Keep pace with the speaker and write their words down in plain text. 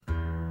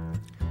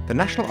the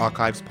National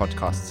Archives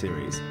podcast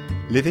series,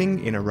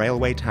 Living in a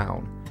Railway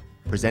Town,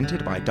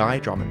 presented by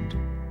Drummond,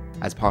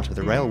 as part of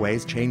the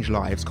Railways Change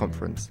Lives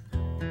conference.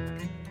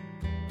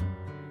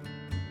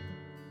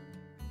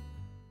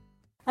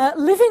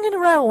 Living in a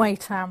railway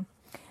town.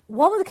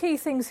 One of the key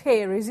things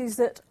here is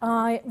that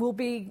I will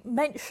be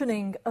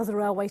mentioning other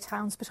railway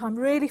towns, but I'm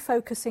really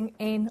focusing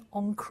in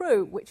on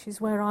Crewe, which is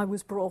where I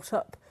was brought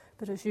up.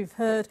 But as you've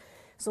heard,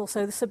 it's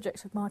also the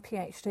subject of my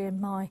PhD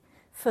and my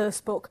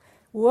first book,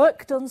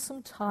 work done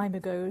some time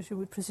ago, as you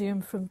would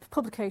presume, from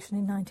publication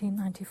in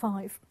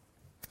 1995.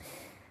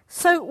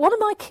 So one of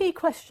my key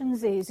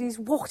questions is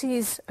what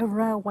is a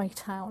railway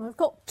town? I've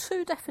got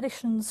two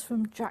definitions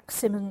from Jack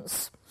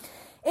Symonds.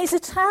 It's a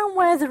town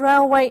where the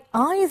railway,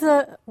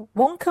 either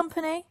one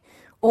company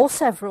or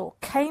several,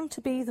 came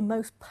to be the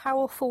most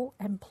powerful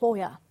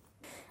employer.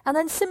 And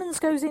then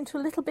Symonds goes into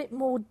a little bit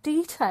more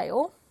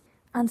detail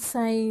and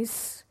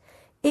says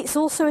it's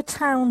also a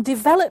town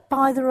developed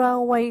by the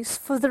railways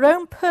for their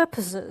own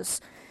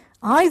purposes,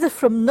 either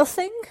from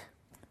nothing,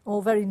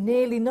 or very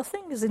nearly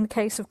nothing, as in the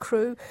case of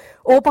Crewe,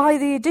 or by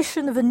the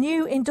addition of a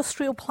new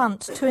industrial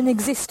plant to an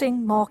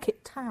existing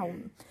market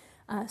town.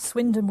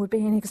 Swindon would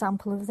be an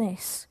example of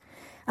this.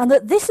 And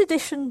that this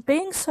addition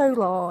being so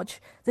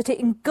large that it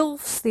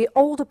engulfs the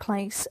older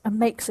place and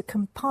makes a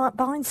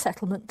combined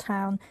settlement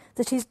town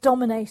that is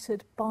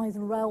dominated by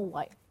the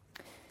railway.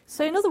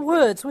 So in other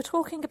words, we're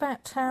talking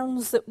about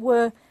towns that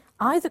were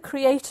either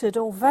created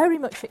or very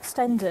much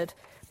extended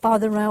by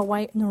the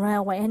railway and the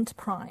railway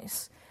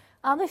enterprise.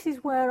 And this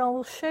is where I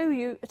will show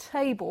you a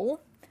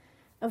table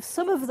of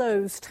some of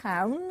those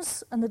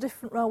towns and the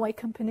different railway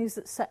companies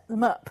that set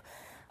them up.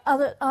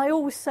 And I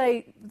always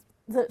say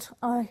that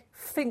I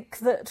think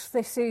that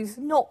this is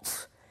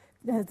not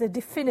the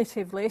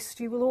definitive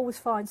list. You will always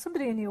find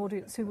somebody in the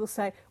audience who will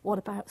say, what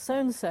about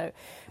so-and-so?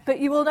 But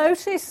you will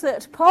notice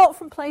that apart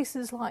from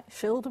places like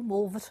Shildon,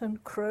 Wolverton,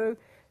 Crewe,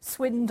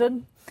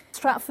 Swindon,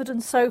 Stratford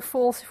and so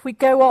forth, if we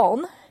go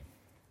on,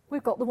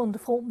 we've got the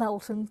wonderful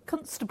Melton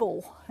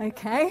Constable,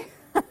 okay?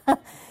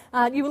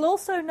 And you will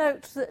also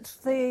note that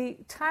the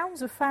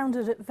towns are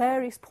founded at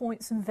various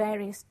points and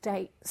various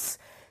dates.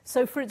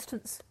 So, for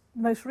instance,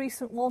 the most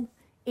recent one,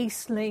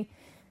 Eastleigh,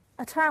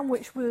 a town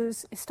which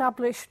was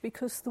established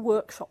because the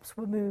workshops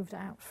were moved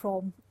out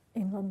from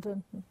in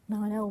London,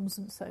 Nine Elms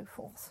and so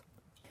forth.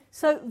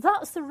 So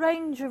that's the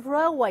range of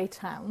railway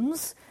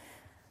towns,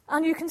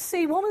 and you can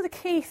see one of the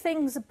key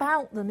things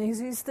about them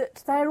is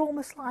that they're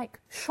almost like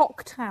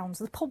shock towns.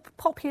 The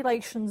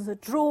populations are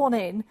drawn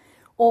in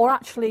or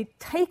actually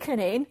taken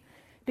in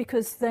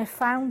because they're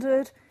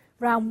founded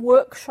around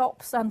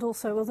workshops and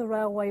also other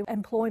railway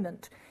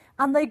employment.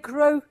 And they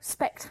grow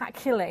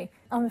spectacularly.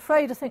 I'm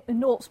afraid I think the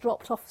nought's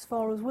dropped off as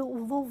far as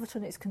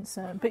Wolverton is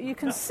concerned. But you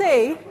can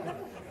see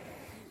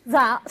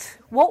that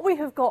what we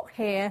have got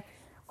here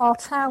are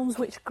towns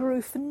which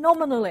grew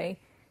phenomenally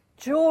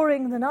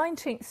during the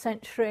 19th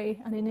century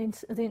and in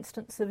the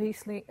instance of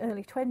Eastleigh,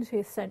 early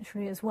 20th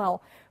century as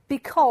well,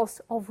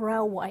 because of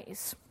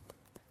railways.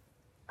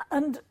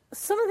 And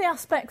some of the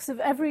aspects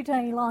of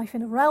everyday life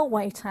in a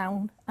railway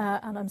town,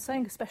 and I'm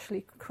saying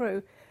especially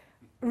Crewe,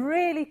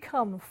 really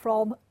come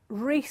from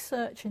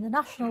research in the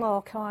National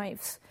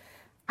Archives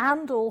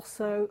and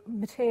also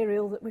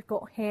material that we've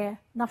got here,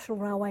 National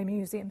Railway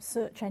Museum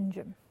search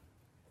engine.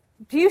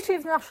 The beauty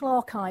of the National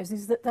Archives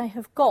is that they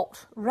have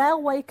got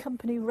railway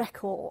company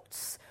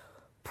records.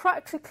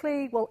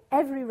 Practically, well,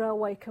 every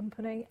railway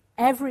company,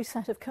 every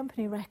set of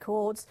company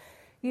records.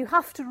 You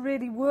have to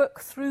really work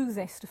through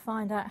this to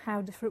find out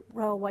how different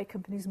railway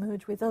companies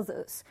merge with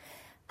others.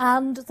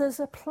 And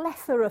there's a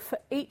plethora for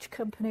each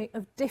company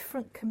of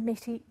different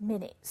committee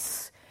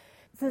minutes.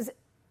 There's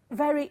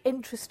very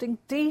interesting,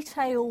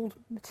 detailed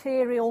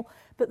material,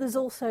 but there's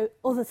also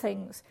other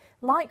things,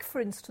 like,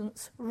 for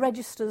instance,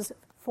 registers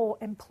for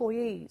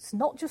employees,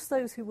 not just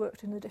those who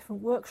worked in the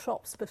different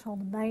workshops, but on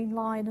the main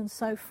line and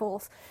so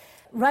forth.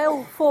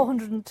 Rail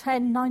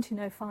 410,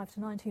 1905 to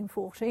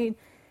 1914,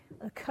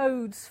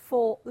 codes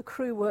for the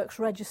Crewe Works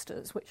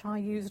registers, which I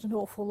used an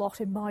awful lot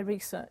in my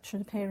research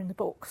and appear in the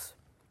books.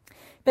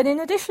 But in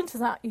addition to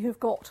that, you've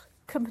got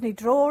company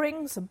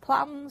drawings and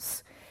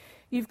plans.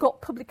 You've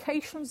got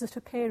publications that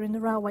appear in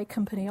the Railway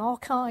Company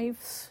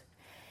archives.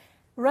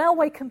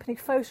 Railway Company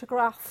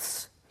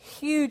photographs,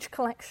 huge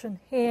collection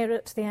here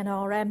at the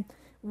NRM.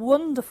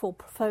 Wonderful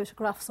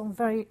photographs on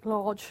very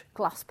large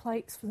glass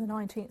plates from the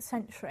 19th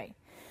century.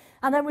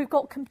 And then we've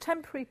got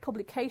contemporary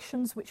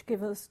publications which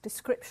give us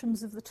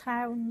descriptions of the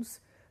towns,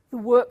 the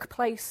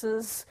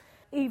workplaces,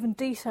 even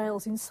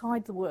details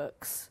inside the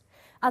works.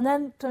 And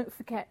then, don't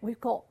forget, we've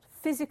got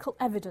physical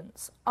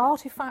evidence,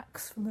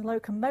 artefacts from the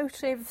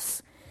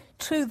locomotives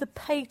to the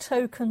pay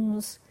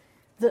tokens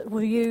that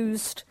were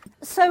used.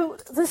 So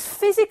there's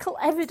physical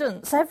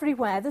evidence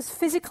everywhere. There's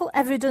physical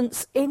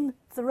evidence in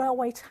the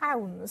railway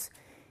towns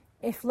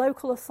if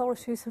local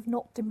authorities have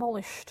not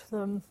demolished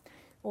them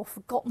or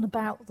forgotten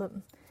about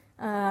them.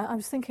 I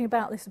was thinking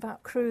about this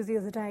about Crewe the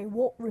other day.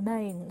 What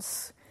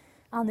remains?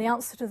 And the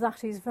answer to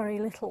that is very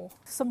little.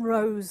 Some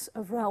rows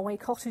of railway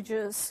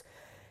cottages.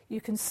 You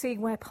can see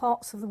where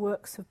parts of the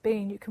works have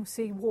been. You can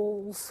see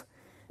walls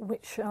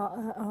which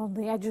are on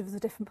the edge of the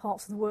different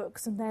parts of the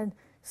works, and then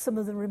some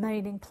of the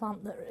remaining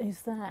plant that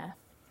is there.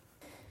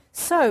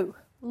 So,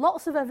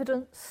 lots of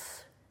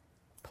evidence,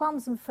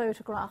 plans and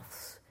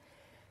photographs,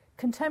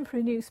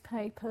 contemporary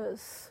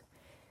newspapers,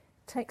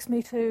 takes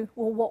me to,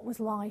 well, what was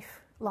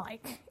life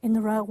like in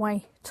the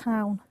railway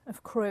town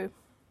of Crewe.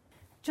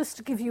 Just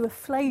to give you a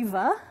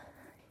flavour,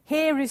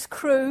 here is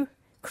Crewe.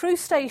 Crewe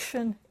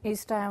station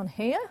is down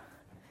here.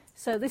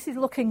 So this is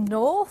looking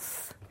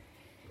north.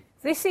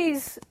 This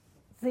is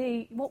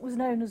what was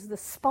known as the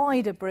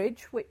Spider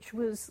Bridge, which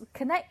was the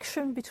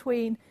connection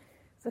between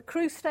the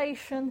Crewe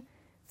station,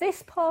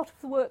 this part of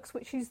the works,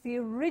 which is the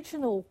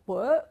original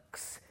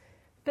works,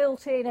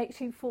 built in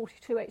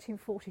 1842,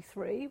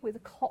 1843, with a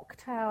clock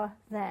tower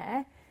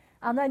there.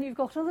 And then you've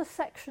got other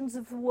sections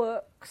of the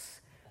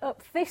works.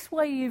 Up this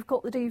way, you've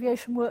got the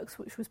deviation works,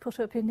 which was put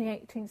up in the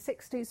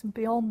 1860s, and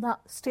beyond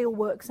that, steel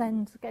works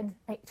ends again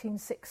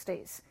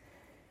 1860s.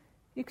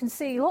 You can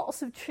see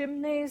lots of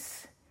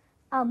chimneys,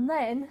 and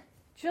then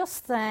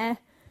just there,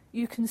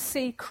 you can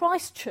see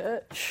Christ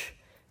Church,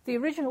 the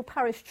original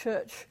parish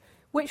church,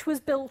 which was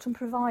built and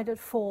provided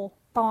for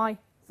by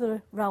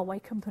the railway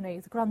company,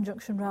 the Grand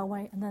Junction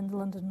Railway and then the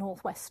London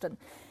North Western.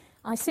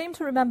 I seem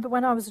to remember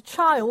when I was a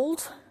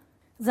child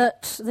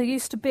that there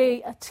used to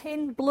be a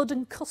tin blood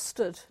and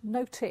custard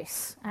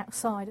notice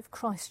outside of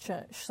Christ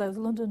Church, so the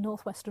London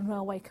North Western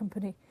Railway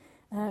Company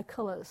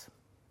colours.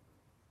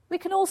 We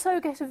can also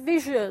get a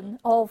vision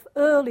of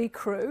early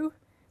Crewe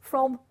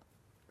from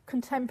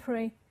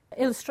contemporary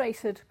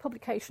illustrated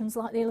publications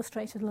like the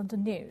Illustrated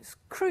London News.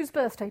 Crewe's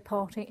birthday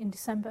party in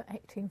December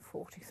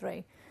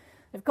 1843.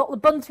 They've got the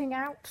bunting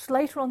out.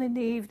 Later on in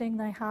the evening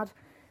they had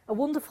a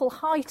wonderful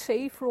high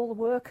tea for all the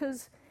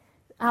workers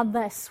and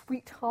their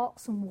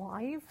sweethearts and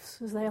wives,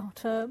 as they are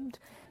termed,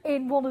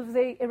 in one of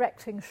the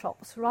erecting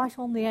shops right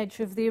on the edge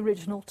of the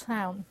original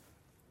town.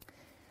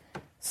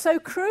 So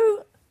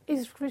Crewe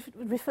is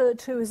referred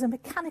to as a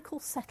mechanical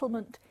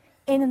settlement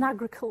in an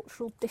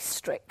agricultural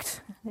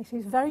district. It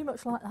is very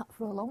much like that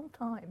for a long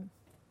time.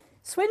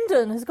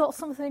 Swindon has got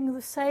something of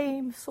the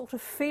same sort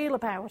of feel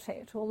about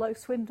it, although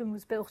Swindon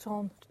was built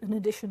on in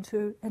addition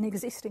to an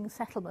existing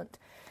settlement.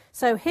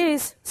 So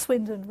here's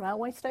Swindon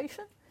Railway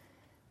Station,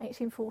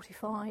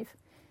 1845,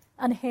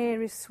 and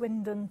here is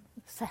Swindon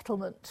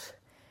Settlement.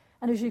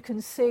 And as you can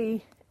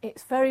see,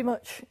 it's very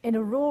much in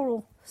a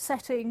rural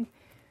setting,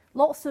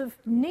 lots of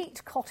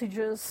neat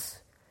cottages,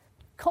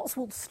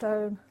 Cotswold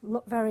stone,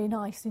 look very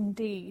nice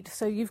indeed.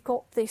 So you've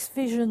got this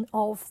vision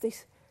of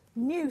this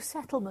new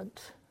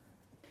settlement.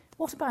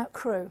 What about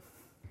Crewe?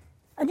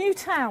 A new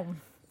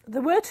town.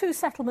 There were two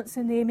settlements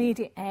in the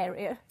immediate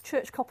area,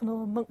 Church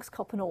Coppenall and Monk's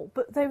Coppenall,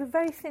 but they were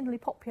very thinly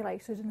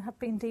populated and have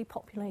been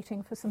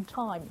depopulating for some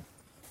time.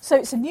 So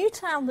it's a new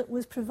town that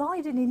was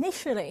provided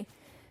initially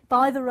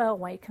by the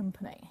railway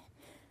company,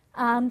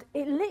 and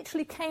it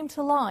literally came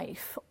to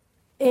life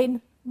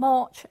in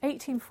March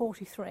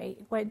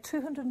 1843, when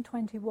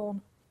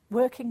 221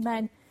 working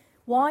men,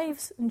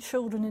 wives and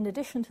children in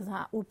addition to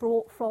that, were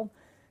brought from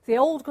the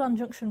old Grand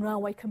Junction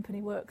Railway Company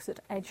works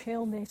at Edge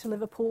Hill near to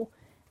Liverpool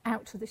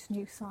out to this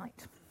new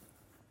site.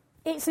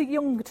 It's a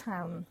young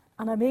town,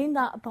 and I mean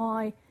that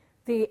by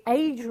the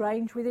age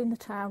range within the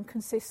town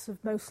consists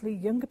of mostly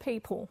younger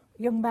people,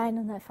 young men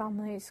and their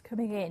families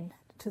coming in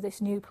to this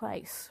new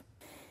place.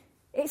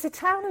 It's a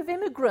town of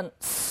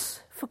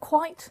immigrants for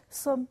quite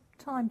some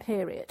time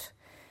period.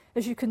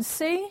 As you can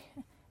see,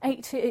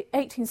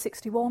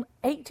 1861,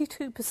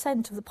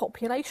 82% of the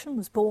population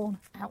was born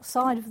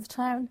outside of the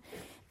town.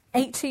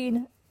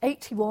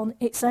 1881,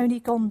 it's only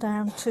gone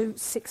down to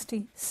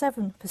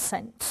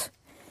 67%.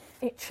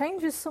 It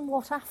changes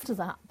somewhat after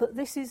that, but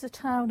this is a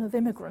town of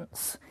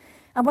immigrants.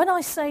 And when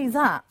I say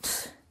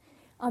that,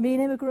 I mean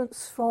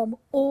immigrants from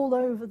all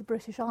over the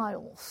British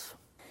Isles.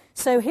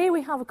 So here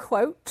we have a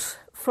quote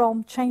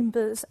from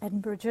Chambers'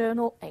 Edinburgh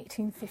Journal,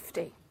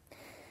 1850.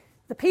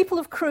 The people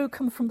of Crewe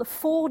come from the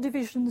 4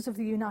 divisions of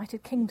the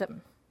United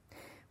Kingdom.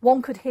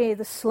 One could hear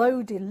the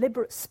slow,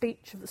 deliberate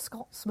speech of the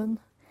Scotsman,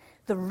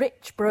 the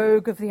rich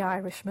brogue of the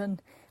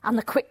Irishman, and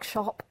the quick,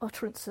 sharp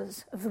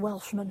utterances of the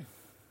Welshman.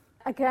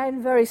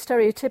 Again, very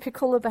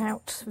stereotypical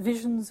about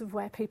visions of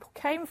where people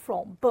came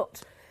from,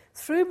 but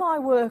through my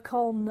work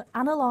on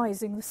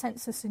analysing the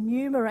census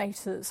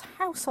enumerators'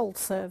 household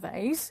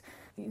surveys,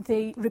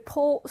 the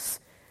reports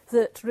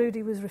that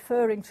Rudy was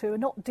referring to are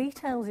not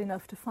detailed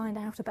enough to find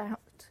out about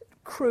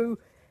Crewe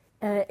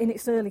in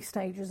its early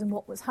stages and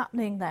what was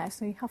happening there,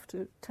 so you have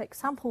to take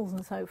samples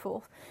and so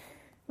forth.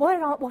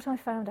 What I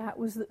found out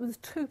was that there was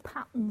 2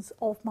 patterns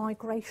of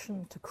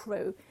migration to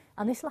Crewe,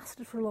 and this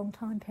lasted for a long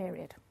time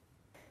period.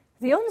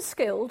 The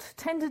unskilled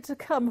tended to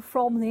come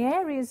from the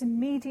areas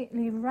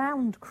immediately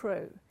round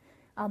Crewe,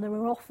 and there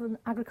were often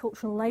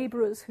agricultural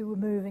labourers who were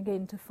moving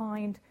in to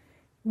find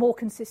more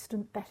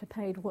consistent, better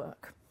paid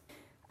work.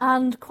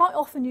 And quite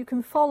often you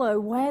can follow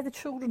where the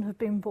children have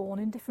been born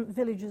in different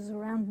villages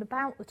around and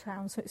about the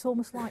town, so it's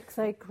almost like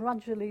they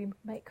gradually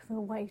make their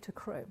way to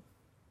Crewe.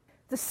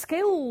 The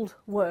skilled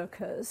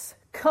workers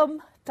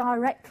come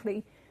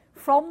directly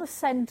from the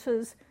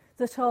centres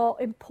that are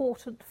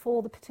important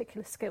for the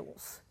particular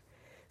skills.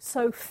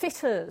 So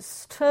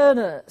fitters,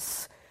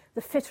 turners,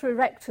 the fitter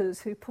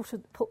erectors who put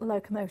the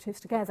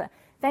locomotives together,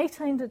 they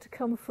tended to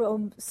come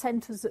from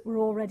centres that were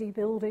already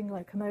building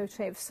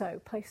locomotives, so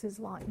places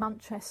like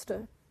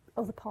Manchester,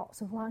 other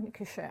parts of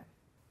Lancashire.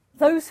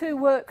 Those who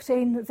worked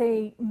in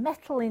the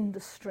metal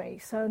industry,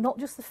 so not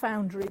just the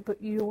foundry, but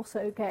you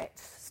also get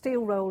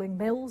steel rolling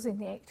mills in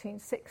the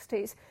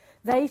 1860s,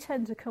 they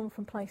tend to come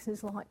from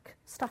places like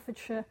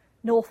Staffordshire,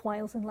 North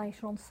Wales and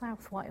later on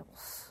South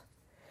Wales.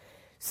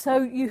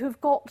 So you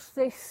have got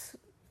this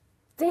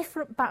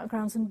different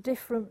backgrounds and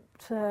different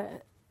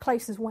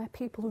places where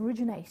people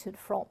originated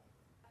from.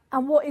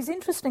 And what is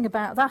interesting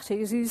about that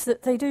is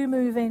that they do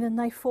move in and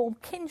they form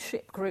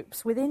kinship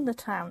groups within the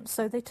town.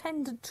 So they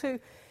tended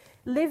to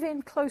live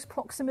in close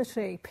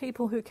proximity.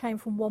 People who came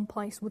from one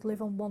place would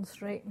live on one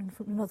street and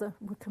from another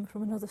would come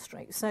from another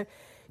street. So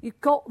you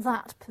got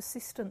that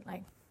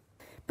persistently.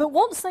 But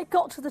once they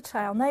got to the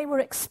town, they were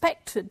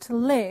expected to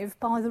live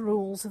by the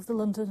rules of the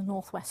London and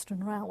North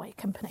Western Railway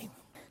Company.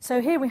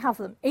 So here we have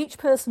them. Each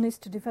person is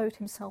to devote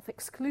himself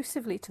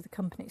exclusively to the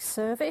company's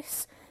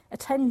service,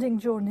 attending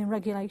during the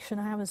regulation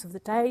hours of the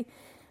day,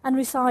 and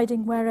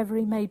residing wherever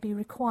he may be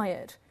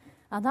required.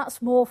 And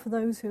that's more for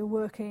those who are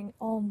working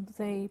on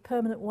the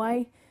permanent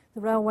way,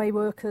 the railway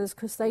workers,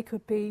 because they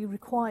could be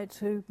required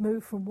to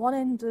move from one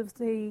end of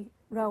the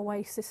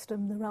railway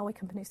system, the railway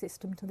company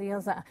system, to the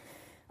other.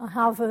 I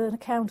have an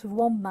account of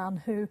one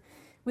man who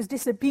was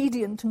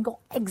disobedient and got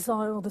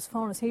exiled, as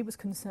far as he was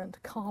concerned, to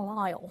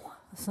Carlisle.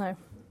 So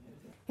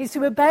he's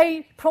to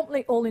obey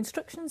promptly all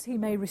instructions he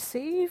may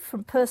receive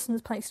from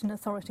persons placed in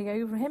authority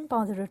over him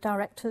by the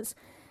directors,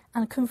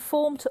 and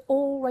conform to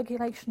all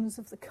regulations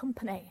of the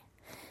company.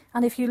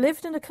 And if you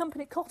lived in a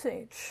company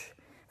cottage,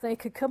 they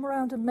could come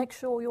around and make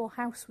sure your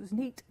house was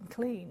neat and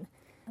clean.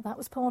 That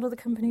was part of the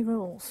company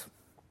rules.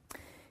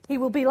 He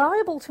will be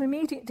liable to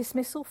immediate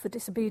dismissal for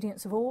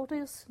disobedience of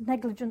orders,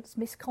 negligence,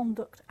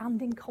 misconduct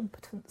and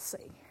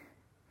incompetency.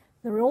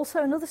 There are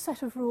also another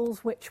set of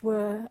rules which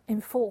were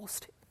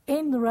enforced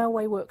in the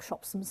railway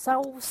workshops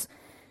themselves.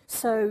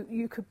 So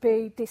you could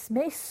be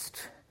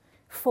dismissed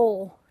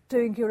for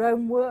doing your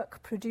own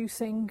work,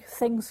 producing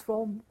things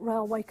from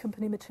railway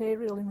company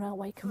material in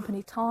railway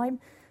company time.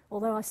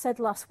 Although I said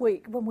last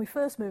week, when we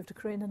first moved to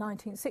Crewe in the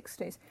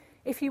 1960s,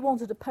 if you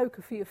wanted a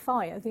poker for your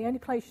fire, the only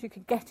place you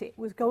could get it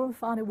was go and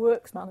find a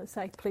worksman and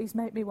say, please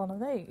make me one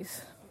of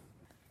these.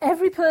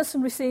 Every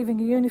person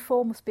receiving a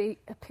uniform must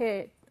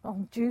appear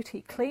on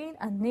duty clean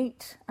and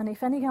neat, and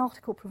if any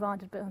article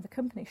provided by the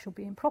company shall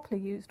be improperly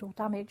used or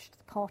damaged,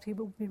 the party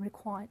will be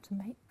required to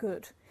make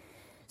good.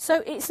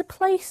 So it's a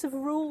place of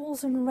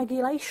rules and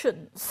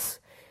regulations.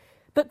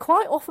 But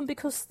quite often,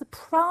 because the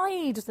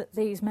pride that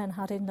these men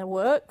had in their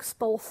works,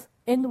 both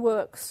in the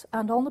works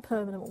and on the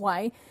permanent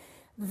way,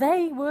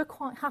 they were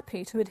quite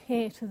happy to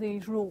adhere to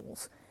these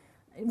rules.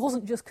 It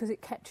wasn't just because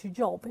it kept your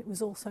job, it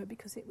was also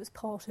because it was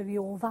part of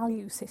your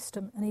value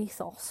system and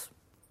ethos.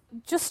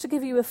 Just to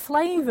give you a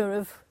flavour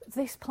of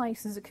this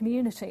place as a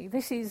community,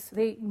 this is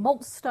the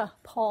monster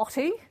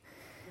party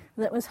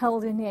that was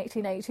held in the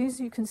 1880s.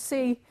 You can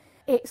see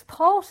it's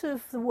part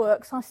of the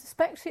works. I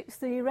suspect it's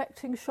the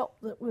erecting shop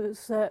that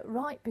was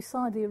right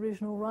beside the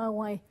original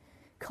railway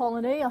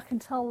colony. I can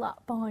tell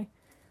that by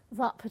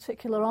that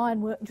particular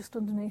ironwork just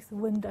underneath the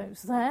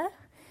windows there.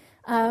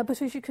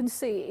 But as you can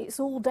see, it's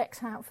all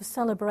decked out for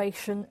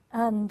celebration,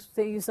 and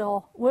these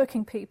are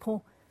working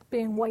people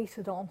being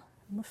waited on.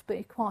 It must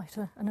be quite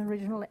an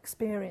original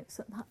experience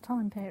at that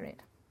time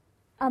period.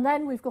 And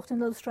then we've got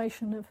an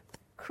illustration of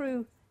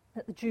Crewe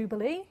at the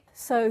Jubilee.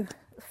 So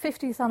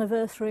 50th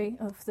anniversary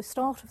of the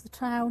start of the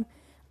town,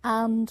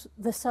 and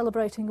they're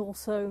celebrating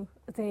also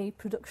the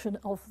production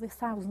of the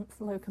 1000th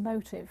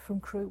locomotive from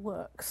Crewe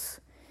Works.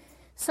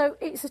 So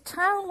it's a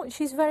town which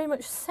is very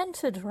much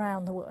centred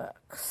around the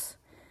works.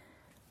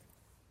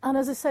 And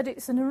as I said,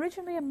 it's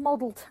originally a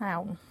model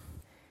town.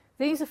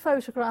 These are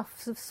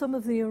photographs of some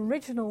of the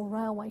original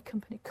railway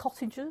company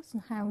cottages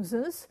and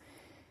houses.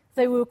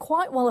 They were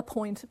quite well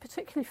appointed,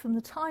 particularly from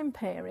the time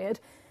period.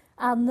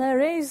 And there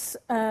is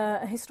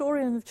a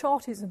historian of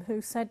Chartism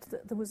who said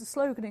that there was a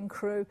slogan in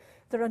Crewe: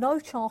 there are no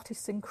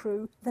Chartists in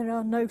Crewe, there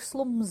are no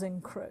slums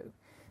in Crewe.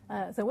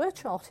 There were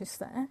Chartists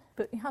there,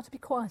 but you had to be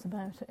quiet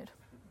about it.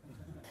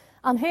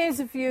 And here's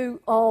a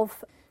view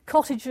of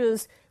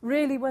cottagers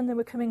really when they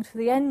were coming to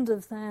the end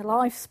of their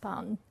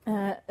lifespan,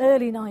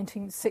 early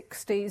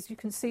 1960s. You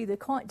can see they're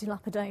quite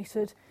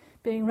dilapidated,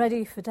 being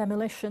ready for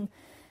demolition.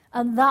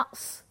 And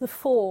that's the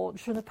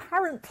forge. And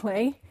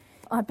apparently,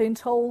 I've been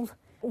told,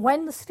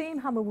 when the steam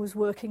hammer was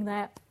working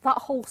there, that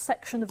whole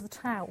section of the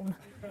town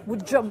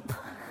would jump.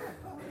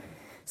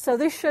 So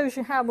this shows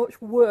you how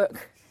much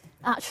work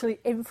actually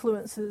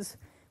influences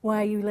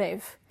where you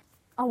live.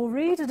 I will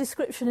read a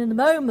description in a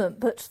moment,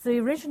 but the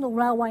original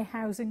railway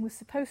housing was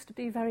supposed to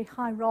be very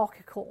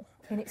hierarchical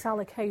in its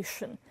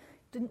allocation.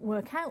 It didn't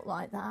work out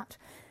like that.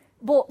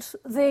 But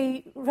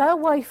the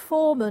railway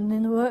foreman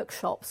in the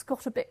workshops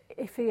got a bit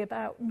iffy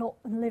about not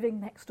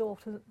living next door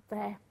to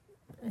their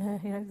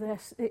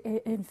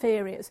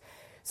inferiors.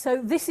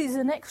 So this is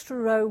an extra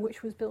row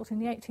which was built in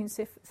the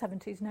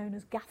 1870s, known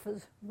as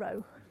Gaffer's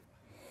Row.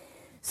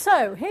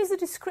 So here's a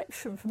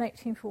description from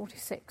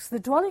 1846. The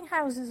dwelling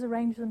houses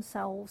arrange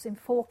themselves in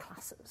 4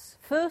 classes.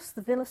 First,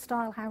 the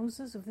villa-style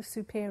houses of the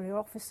superior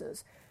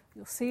officers.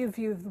 You'll see a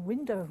view of the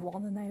window of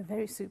one, and they are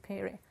very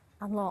superior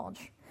and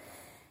large.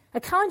 A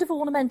kind of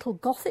ornamental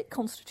Gothic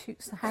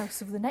constitutes the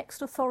house of the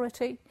next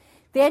authority.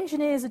 The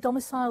engineers are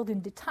domiciled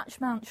in detached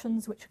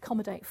mansions which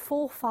accommodate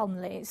 4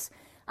 families,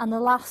 and the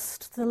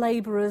last, the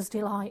labourers'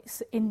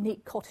 delights in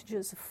neat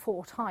cottages of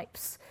 4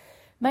 types.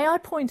 May I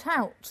point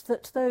out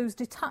that those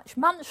detached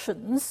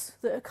mansions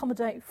that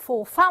accommodate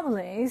 4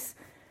 families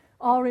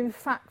are in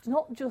fact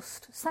not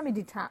just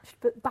semi-detached,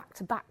 but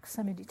back-to-back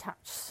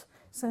semi-detached.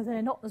 So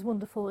they're not as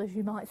wonderful as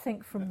you might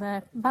think from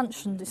their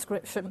mansion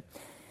description.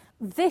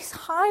 This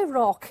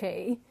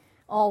hierarchy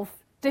of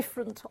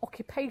different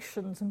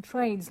occupations and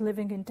trades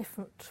living in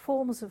different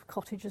forms of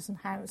cottages and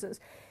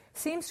houses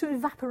seems to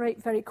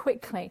evaporate very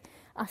quickly.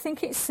 I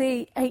think it's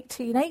the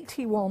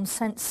 1881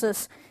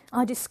 census.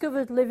 I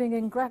discovered living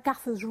in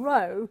Gaffer's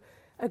Row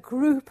a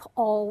group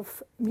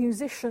of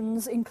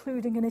musicians,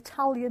 including an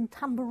Italian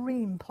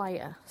tambourine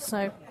player.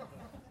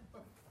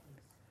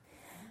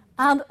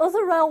 And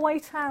other railway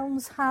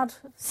towns had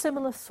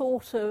similar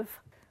sort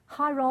of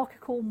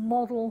hierarchical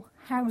model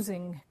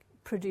housing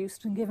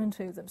produced and given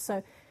to them.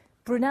 So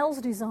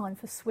Brunel's design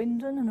for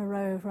Swindon and a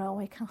row of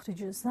railway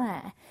cottages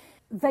there,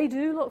 they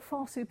do look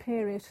far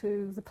superior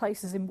to the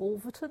places in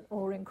Wolverton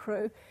or in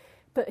Crewe.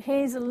 But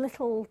here's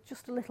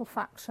just a little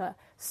factor.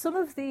 Some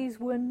of these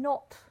were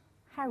not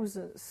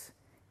houses.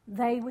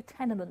 They were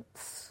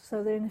tenements.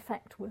 So they in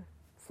effect were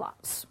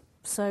flats.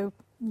 So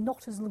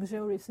not as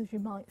luxurious as you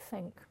might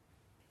think.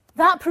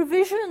 That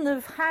provision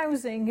of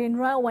housing in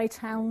railway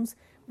towns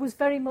was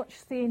very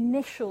much the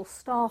initial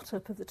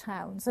start-up of the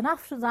towns. And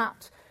after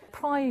that,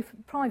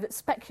 private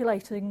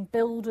speculating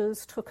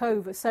builders took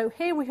over. So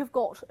here we have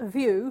got a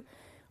view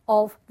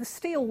of the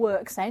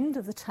steelworks end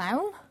of the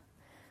town.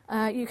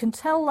 You can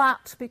tell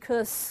that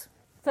because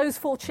those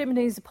 4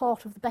 chimneys are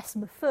part of the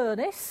Bessemer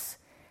furnace,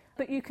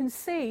 but you can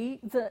see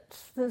that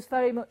there's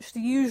very much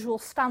the usual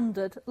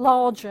standard,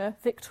 larger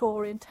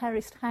Victorian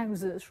terraced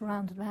houses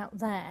round about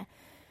there.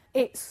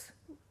 It's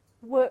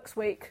Works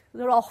Week,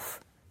 they're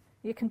off.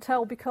 You can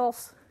tell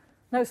because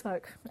no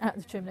smoke out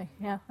of the chimney.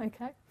 Yeah,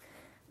 okay.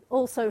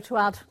 Also to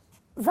add,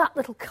 that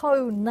little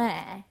cone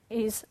there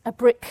is a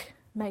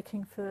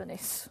brick-making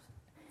furnace.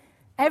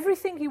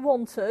 Everything you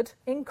wanted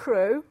in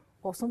Crewe,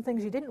 or some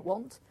things you didn't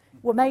want,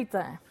 were made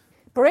there.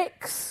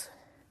 Bricks,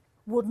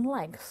 wooden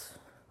legs.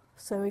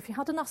 So if you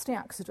had a nasty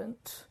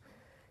accident,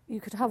 you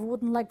could have a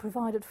wooden leg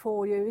provided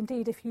for you.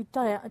 Indeed, if you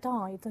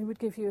died, they would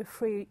give you a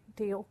free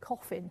deal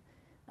coffin,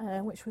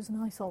 which was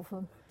nice of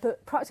them.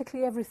 But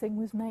practically everything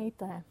was made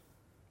there.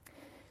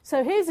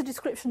 So here's a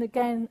description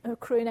again of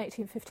Crewe in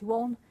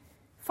 1851.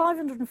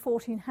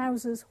 514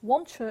 houses,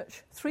 1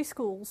 church, 3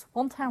 schools,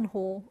 1 town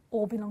hall,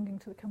 all belonging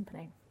to the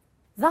company.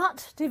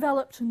 That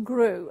developed and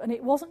grew, and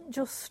it wasn't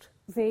just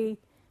the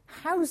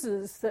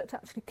houses that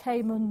actually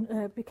came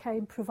and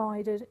became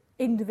provided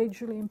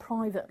individually and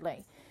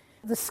privately.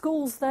 The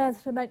schools there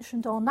that I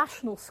mentioned are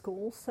national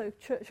schools, so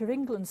Church of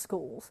England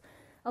schools.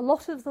 A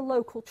lot of the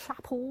local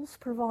chapels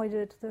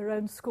provided their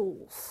own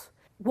schools.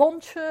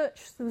 One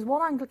church, there was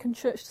one Anglican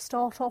church to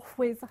start off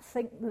with. I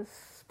think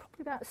there's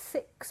probably about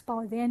 6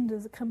 by the end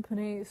of the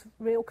company's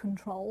real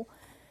control.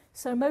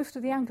 So most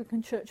of the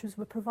Anglican churches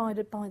were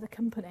provided by the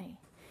company.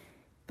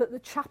 But the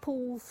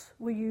chapels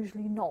were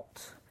usually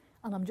not.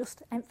 And I'm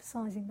just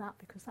emphasising that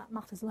because that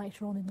matters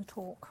later on in the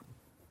talk.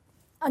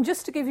 And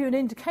just to give you an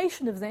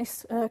indication of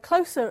this, a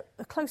closer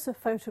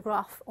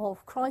photograph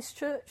of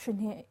Christchurch in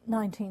the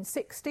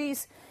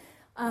 1960s.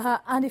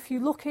 And if you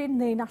look in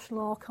the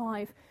National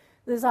Archive,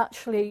 there's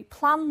actually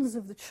plans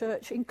of the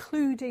church,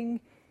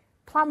 including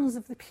plans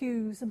of the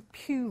pews and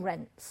pew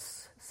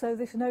rents. So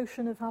this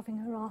notion of having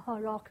a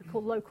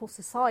hierarchical local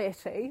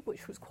society,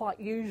 which was quite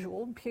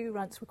usual, and pew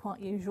rents were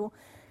quite usual,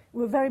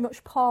 were very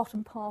much part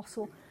and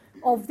parcel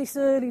of this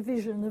early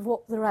vision of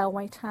what the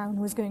railway town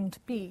was going to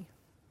be.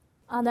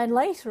 And then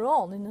later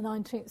on in the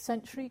 19th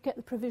century, you get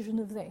the provision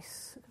of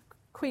this,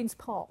 Queen's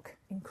Park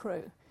in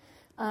Crewe.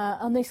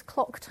 And this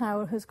clock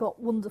tower has got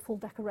wonderful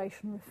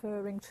decoration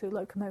referring to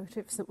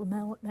locomotives that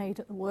were made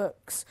at the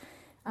works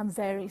and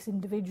various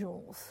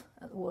individuals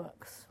at the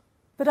works.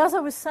 But as I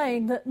was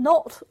saying, that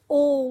not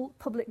all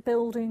public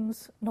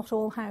buildings, not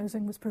all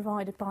housing was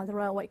provided by the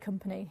railway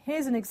company.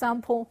 Here's an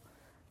example.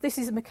 This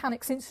is a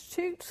Mechanics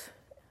Institute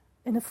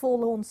in a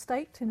forlorn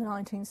state in the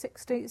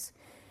 1960s.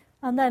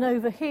 And then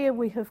over here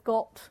we have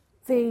got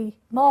the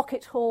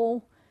Market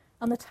Hall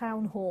and the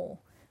Town Hall.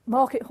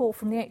 Market Hall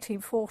from the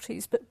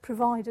 1840s, but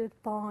provided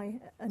by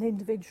an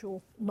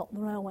individual, not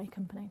the railway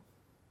company.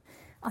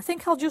 I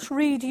think I'll just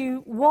read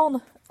you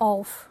one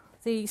of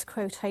these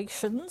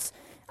quotations,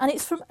 and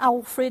it's from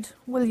Alfred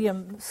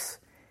Williams.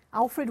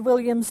 Alfred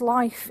Williams'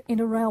 Life in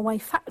a Railway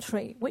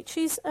Factory, which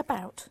is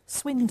about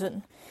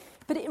Swindon.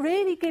 But it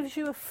really gives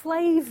you a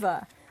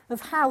flavour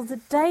of how the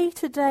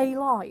day-to-day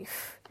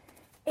life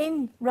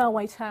in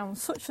railway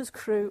towns such as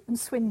Crewe and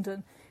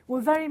Swindon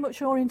were very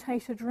much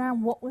orientated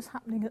around what was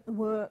happening at the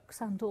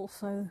works and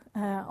also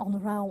on the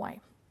railway.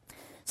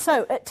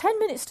 So at 10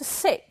 minutes to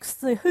 6,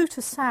 the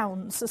hooter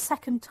sounds a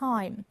second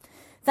time.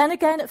 Then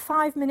again at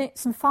 5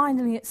 minutes and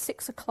finally at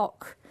 6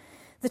 o'clock.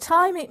 The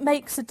time it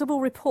makes a double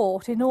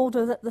report in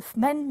order that the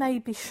men may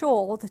be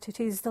sure that it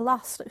is the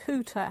last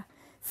hooter.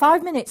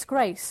 5 minutes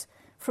grace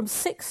from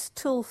 6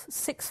 till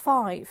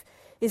 6:05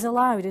 is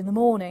allowed in the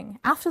morning.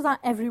 After that,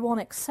 everyone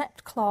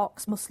except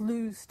clerks must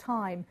lose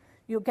time.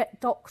 You'll get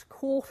docked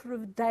quarter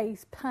of a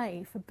day's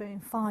pay for being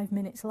 5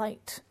 minutes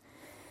late.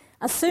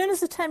 As soon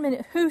as the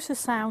 10-minute hooter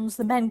sounds,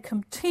 the men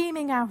come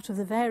teeming out of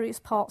the various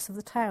parts of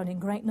the town in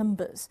great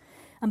numbers.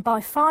 And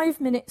by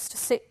 5 minutes to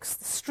 6,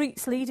 the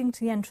streets leading to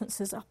the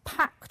entrances are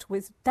packed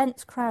with a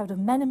dense crowd of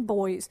men and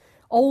boys,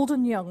 old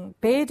and young,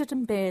 bearded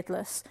and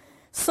beardless,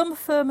 some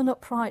firm and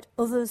upright,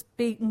 others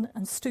beaten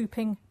and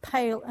stooping,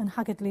 pale and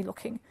haggardly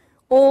looking,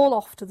 all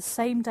off to the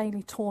same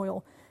daily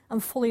toil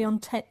and fully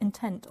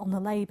intent on the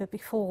labour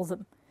before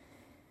them.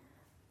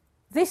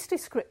 This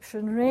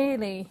description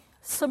really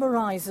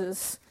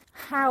summarises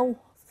how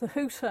the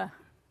hooter,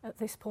 at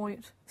this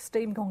point,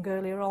 steam gong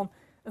earlier on,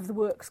 of the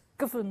works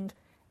governed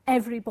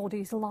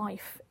everybody's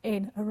life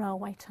in a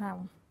railway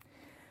town.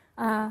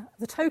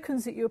 The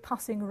tokens that you were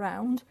passing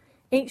around,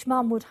 each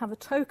man would have a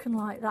token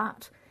like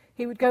that.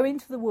 He would go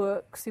into the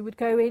works, he would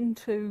go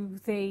into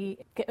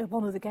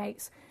one of the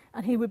gates,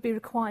 and he would be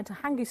required to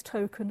hang his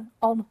token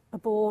on a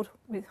board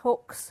with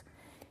hooks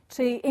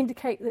to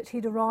indicate that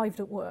he'd arrived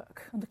at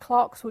work. And the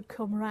clerks would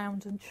come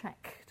round and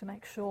check to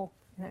make sure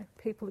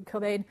people had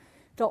come in,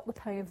 dock the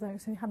pay of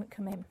those who hadn't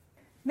come in.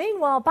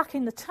 Meanwhile, back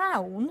in the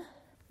town,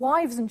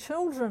 wives and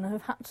children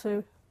have had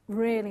to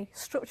really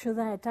structure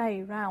their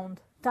day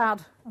round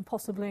dad and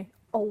possibly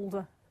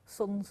older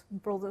sons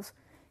and brothers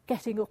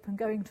getting up and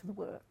going to the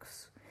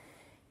works.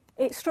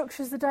 It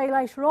structures the day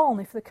later on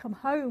if they come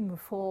home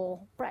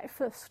for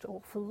breakfast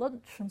or for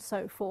lunch and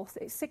so forth.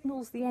 It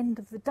signals the end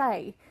of the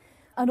day.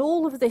 And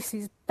all of this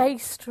is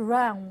based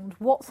around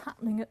what's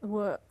happening at the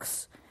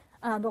works.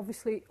 And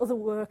obviously other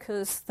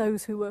workers,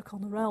 those who work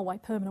on the railway,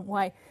 permanent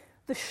way,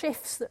 the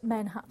shifts that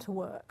men had to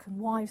work and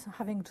wives are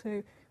having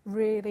to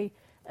really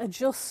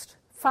adjust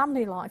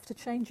family life to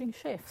changing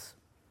shifts.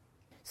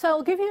 So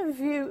I'll give you a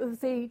view of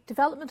the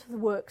development of the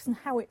works and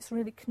how it's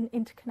really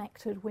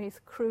interconnected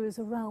with Crewe as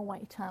a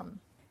railway town.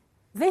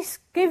 This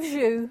gives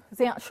you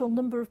the actual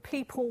number of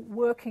people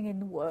working in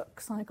the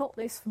works. I got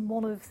this from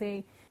one of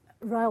the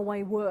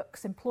railway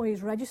works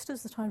employees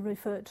registers that I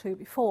referred to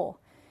before,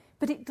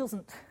 but it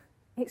doesn't.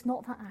 It's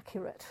not that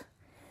accurate.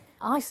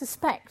 I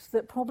suspect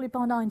that probably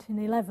by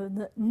 1911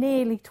 that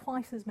nearly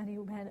twice as many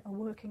men are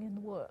working in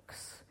the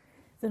works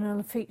than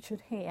are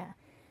featured here.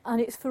 And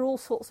it's for all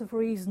sorts of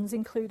reasons,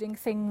 including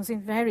things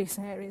in various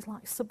areas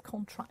like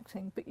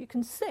subcontracting. But you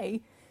can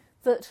see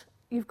that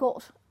you've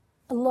got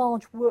a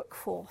large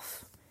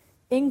workforce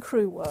in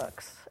Crewe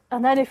works.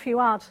 And then if you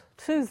add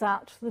to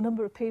that the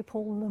number of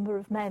people, the number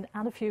of men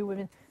and a few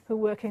women who are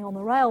working on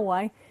the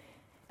railway,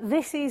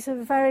 this is a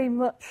very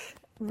much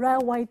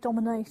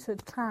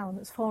railway-dominated town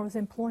as far as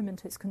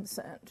employment is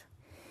concerned.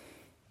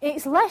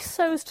 It's less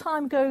so as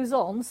time goes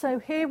on. So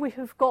here we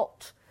have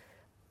got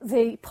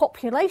the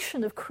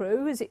population of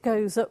Crewe as it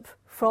goes up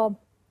from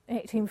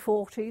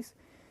 1840s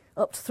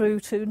up through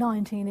to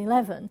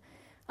 1911.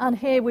 And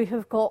here we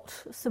have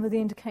got some of the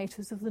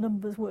indicators of the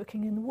numbers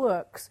working in the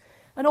works.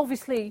 And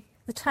obviously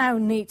the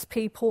town needs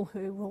people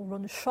who will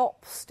run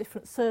shops,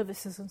 different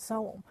services and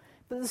so on.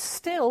 But there's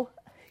still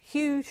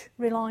huge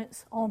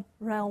reliance on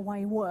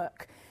railway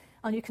work.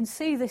 And you can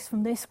see this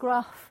from this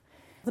graph.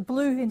 The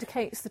blue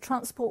indicates the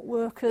transport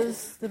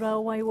workers, the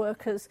railway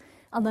workers,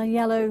 and then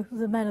yellow,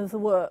 the men of the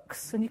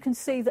works. And you can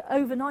see that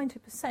over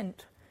 90%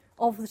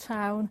 of the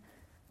town,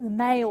 the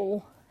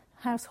male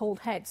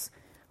household heads,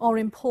 are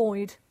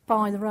employed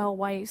by the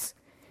railways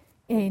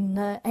in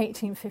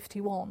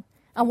 1851.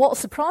 And what's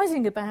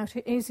surprising about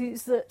it is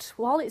that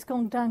while it's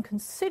gone down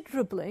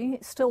considerably,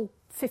 it's still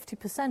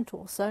 50%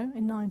 or so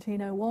in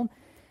 1901,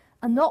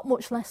 and not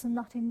much less than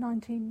that in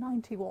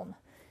 1991,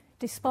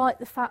 despite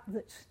the fact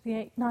that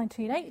the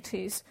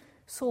 1980s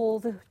saw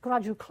the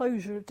gradual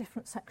closure of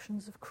different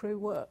sections of Crewe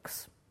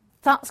works.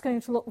 That's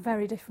going to look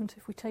very different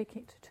if we take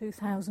it to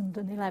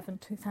 2011,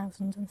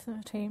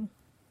 2013.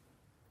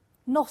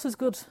 Not as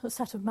good a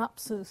set of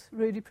maps as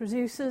Rudy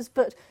produces,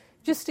 but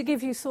just to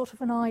give you sort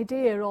of an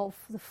idea of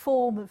the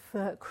form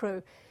of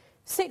Crewe.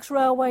 6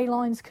 railway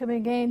lines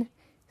coming in,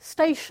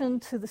 station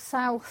to the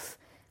south,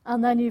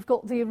 and then you've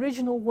got the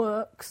original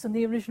works and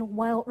the original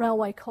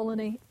railway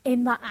colony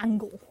in that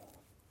angle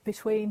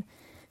between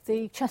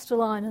the Chester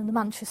line and the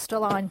Manchester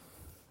line.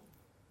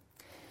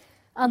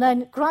 And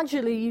then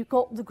gradually you've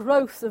got the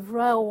growth of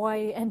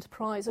railway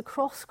enterprise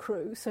across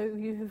Crewe. So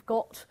you have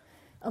got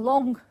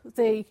Along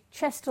the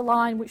Chester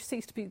line, which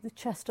ceased to be the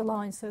Chester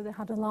line, so they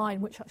had a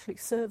line which actually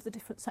served the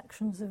different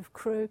sections of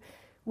Crewe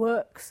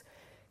works.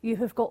 You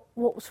have got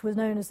what was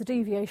known as the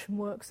deviation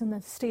works and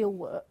then steel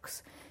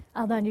works.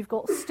 And then you've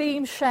got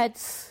steam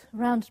sheds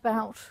round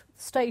about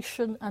the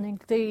station and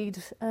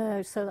indeed,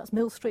 so that's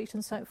Mill Street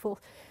and so forth.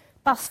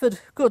 Basford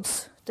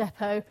Goods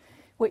Depot,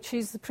 which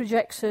is the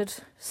projected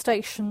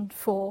station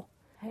for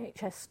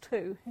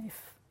HS2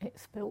 if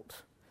it's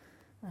built.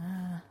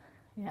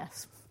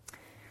 Yes.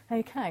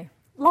 Okay.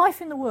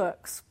 Life in the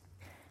works.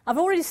 I've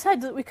already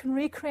said that we can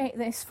recreate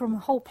this from a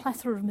whole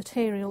plethora of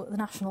material at the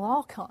National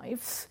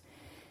Archives,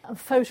 and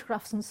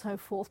photographs and so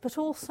forth, but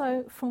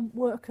also from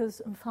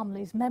workers' and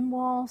families'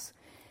 memoirs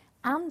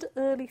and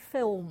early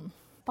film.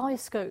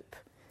 Bioscope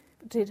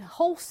did a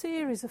whole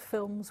series of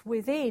films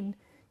within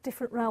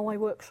different railway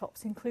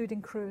workshops,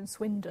 including Crewe and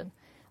Swindon,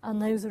 and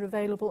those are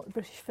available at the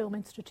British Film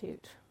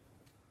Institute.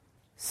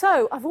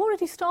 So, I've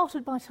already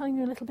started by telling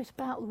you a little bit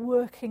about the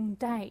working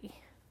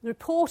day. The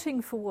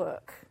reporting for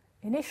work.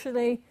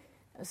 Initially,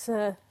 as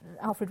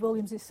Alfred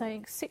Williams is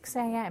saying, 6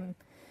 a.m.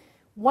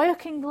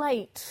 Working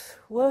late,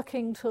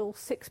 working till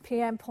 6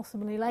 p.m,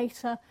 possibly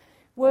later,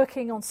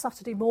 working on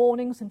Saturday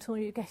mornings until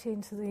you get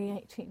into the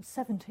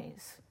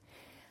 1870s.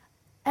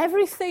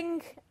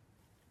 Everything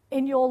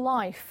in your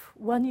life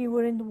when you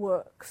were in the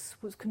works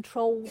was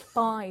controlled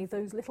by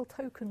those little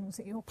tokens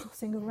that you're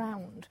passing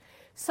around.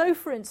 So,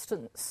 for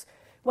instance,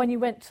 when you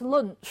went to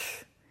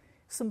lunch,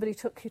 somebody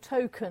took your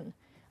token.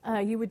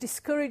 You were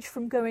discouraged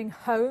from going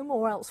home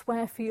or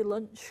elsewhere for your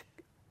lunch.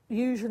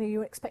 Usually you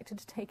were expected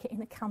to take it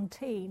in a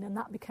canteen, and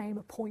that became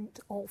a point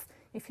of,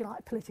 if you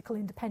like, political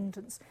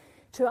independence,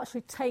 to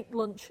actually take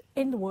lunch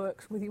in the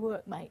works with your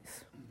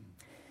workmates.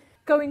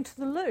 Going to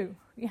the loo,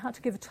 you had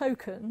to give a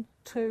token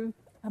to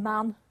a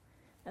man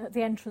at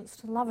the entrance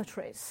to the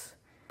lavatories.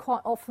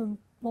 Quite often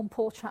one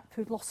poor chap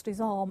who'd lost his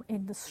arm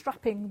in the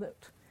strapping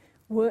that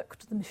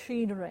worked the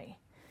machinery,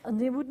 and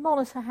they would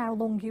monitor how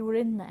long you were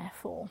in there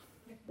for.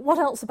 What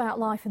else about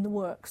life in the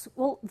works?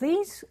 Well,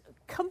 these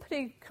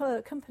company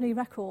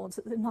records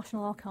at the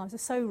National Archives are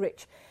so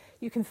rich.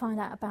 You can find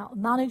out about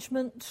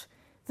management,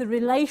 the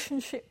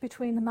relationship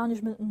between the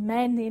management and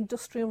men, the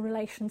industrial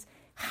relations,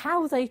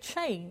 how they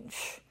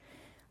change,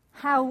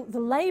 how the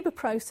labour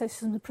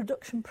processes and the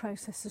production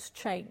processes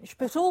change,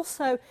 but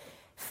also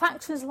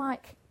factors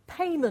like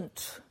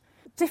payment,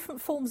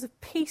 different forms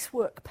of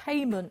piecework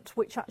payment,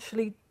 which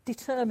actually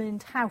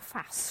determined how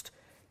fast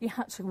you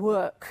had to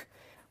work,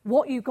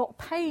 what you got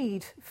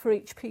paid for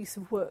each piece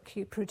of work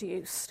you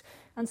produced.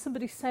 And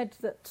somebody said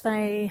that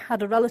they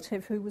had a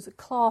relative who was a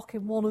clerk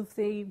in one of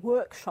the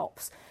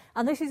workshops,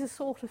 and this is the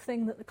sort of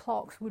thing that the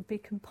clerks would be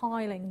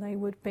compiling. They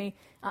would be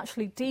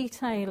actually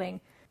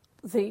detailing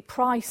the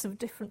price of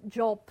different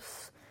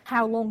jobs,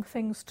 how long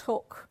things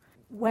took,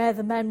 where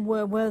the men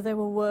were, where they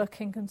were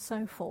working, and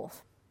so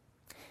forth.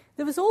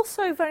 There was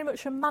also very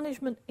much a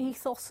management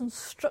ethos and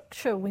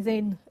structure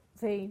within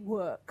the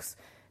works,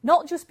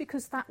 not just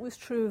because that was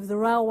true of the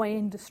railway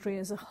industry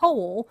as a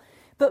whole,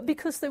 but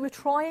because they were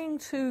trying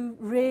to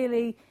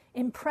really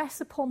impress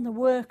upon the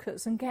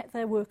workers and get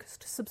their workers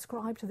to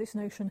subscribe to this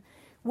notion.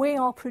 We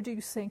are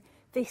producing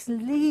this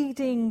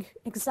leading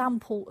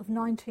example of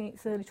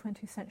 19th, early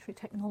 20th century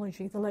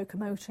technology, the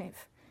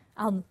locomotive,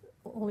 and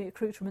all the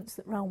accoutrements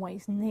that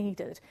railways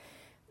needed.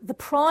 The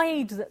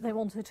pride that they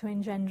wanted to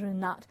engender in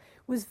that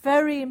was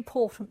very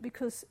important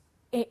because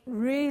it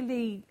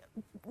really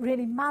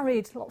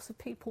married lots of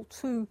people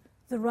to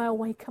the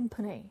railway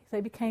company.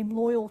 They became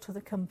loyal to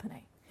the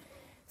company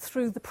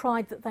through the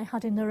pride that they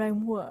had in their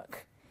own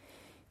work.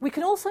 We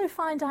can also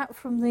find out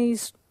from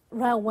these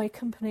railway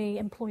company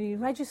employee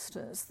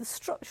registers the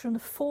structure and the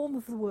form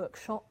of the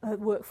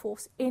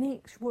workforce in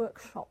each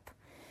workshop.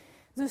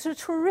 There's a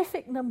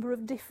terrific number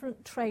of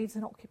different trades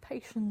and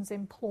occupations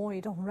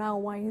employed on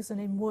railways and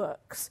in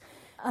works,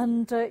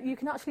 and you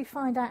can actually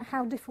find out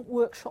how different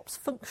workshops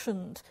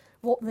functioned,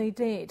 what they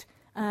did,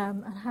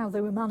 and how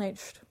they were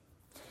managed.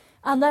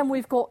 And then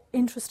we've got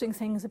interesting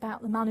things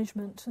about the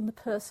management and the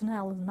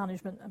personnel and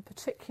management, and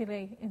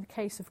particularly in the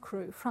case of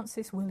Crewe,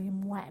 Francis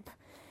William Webb.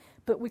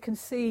 But we can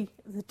see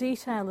the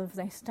detail of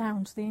this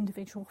down to the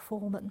individual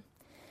foreman.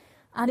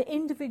 And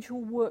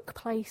individual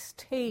workplace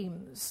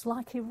teams,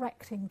 like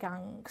erecting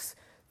gangs,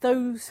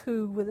 those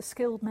who were the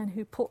skilled men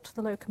who put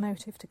the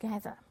locomotive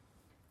together.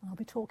 I'll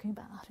be talking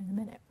about that in a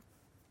minute.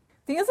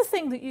 The other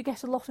thing that you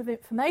get a lot of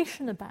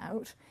information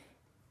about,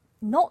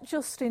 not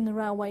just in the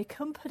railway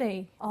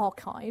company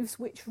archives,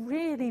 which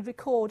really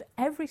record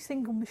every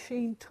single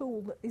machine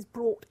tool that is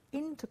brought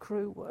into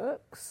Crewe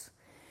works.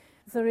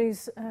 There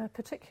is a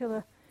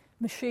particular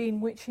machine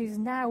which is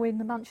now in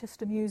the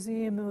Manchester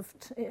Museum of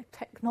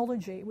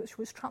Technology, which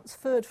was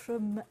transferred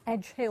from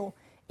Edge Hill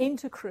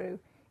into Crewe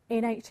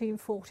in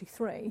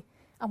 1843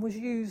 and was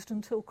used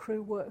until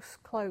Crewe works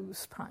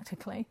closed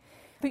practically.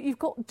 But you've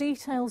got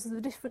details of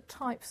the different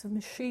types of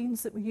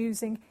machines that we're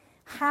using,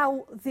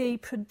 how the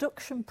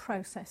production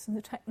process and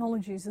the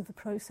technologies of the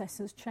process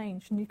has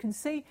changed. And you can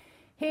see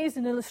here's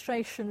an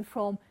illustration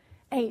from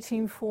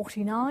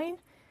 1849,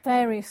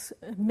 various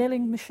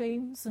milling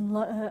machines and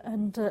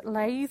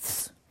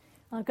lathes.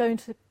 I'll go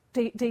into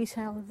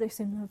detail of this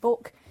in the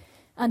book.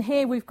 And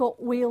here we've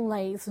got wheel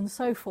lathes and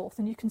so forth,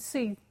 and you can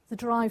see the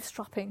drive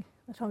strapping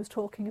that I was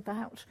talking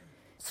about.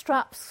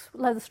 Straps,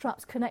 leather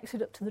straps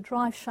connected up to the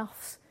drive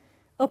shafts,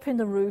 up in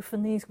the roof,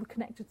 and these were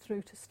connected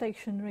through to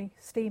stationary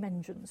steam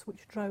engines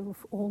which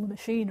drove all the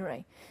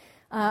machinery.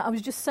 I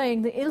was just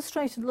saying the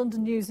Illustrated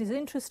London News is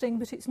interesting,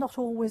 but it's not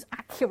always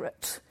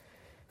accurate.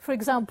 For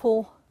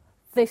example,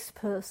 this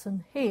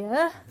person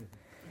here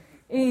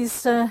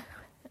is an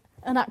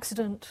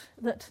accident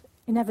that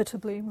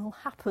inevitably will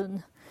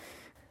happen.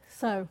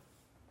 So,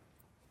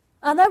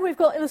 and then we've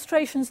got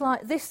illustrations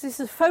like this.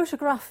 This is a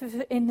photograph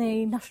in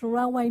the National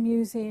Railway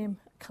Museum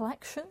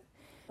collection.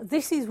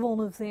 This is one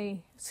of the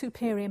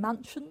superior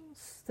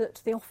mansions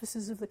that the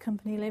officers of the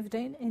company lived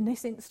in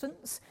this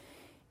instance.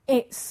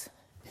 It's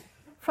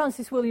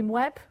Francis William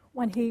Webb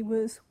when he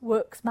was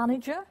works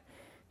manager.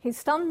 He's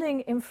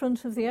standing in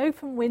front of the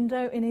open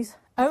window in his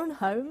own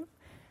home,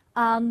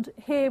 and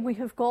here we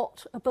have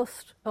got a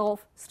bust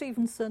of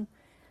Stevenson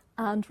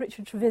and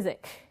Richard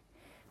Trevithick.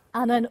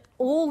 And then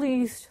all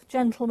these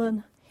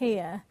gentlemen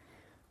here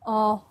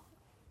are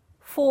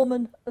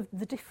foremen of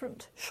the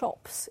different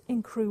shops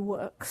in Crewe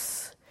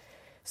Works.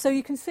 So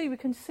we can see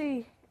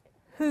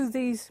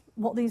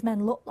what these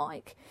men look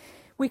like.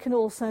 We can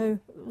also,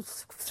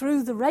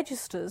 through the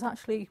registers,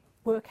 actually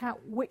work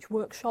out which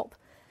workshop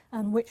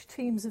and which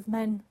teams of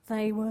men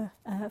they were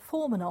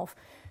foremen of.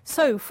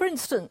 So, for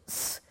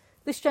instance,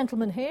 this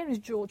gentleman here is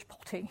George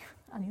Potty,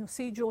 and you'll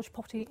see George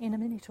Potty in a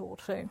minute or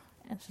two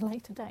at a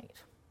later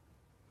date.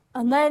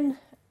 And then,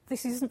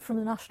 this isn't from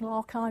the National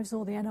Archives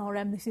or the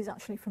NRM, this is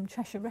actually from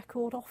Cheshire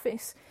Record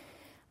Office.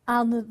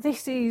 And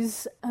this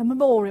is a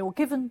memorial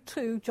given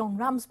to John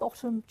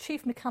Ramsbottom,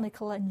 Chief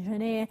Mechanical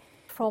Engineer,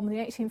 from the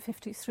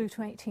 1850s through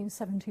to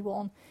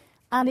 1871.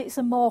 And it's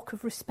a mark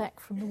of respect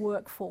from the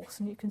workforce.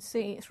 And you can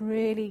see it's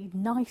really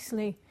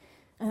nicely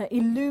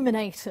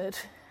illuminated.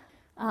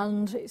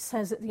 And it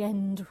says at the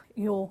end,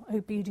 your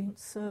obedient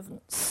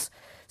servants.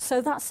 So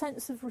that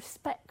sense of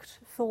respect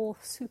for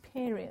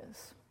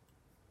superiors.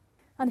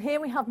 And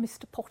here we have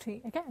Mr.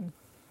 Potty again.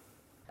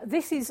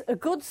 This is a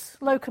goods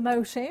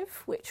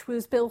locomotive which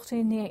was built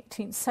in the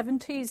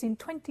 1870s in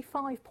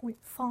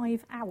 25.5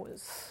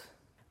 hours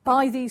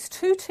by these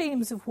two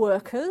teams of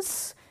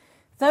workers.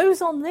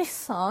 Those on this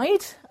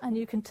side, and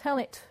you can tell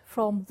it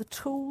from the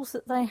tools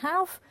that they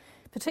have,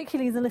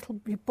 particularly the little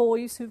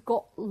boys who've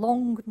got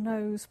long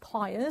nose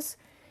pliers.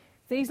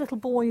 These little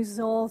boys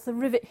are the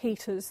rivet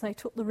heaters. They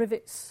took the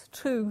rivets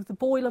to the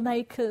boiler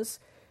makers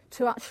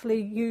to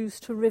actually use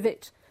to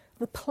rivet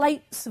the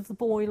plates of the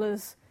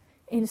boilers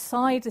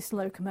inside this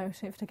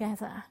locomotive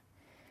together.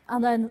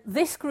 And then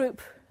this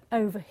group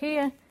over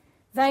here,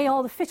 they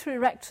are the fitter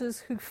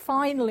erectors who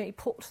finally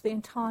put the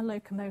entire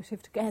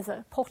locomotive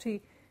together.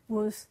 Potty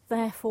was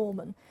their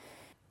foreman.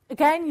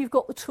 Again, you've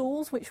got the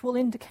tools which will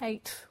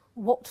indicate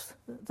what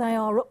they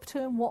are up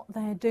to and what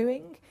they're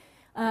doing.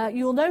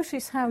 You'll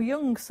notice how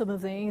young some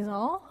of these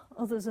are.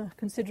 Others are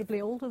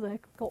considerably older. They've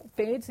got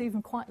beards,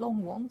 even quite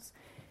long ones.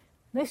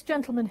 This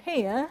gentleman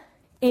here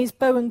is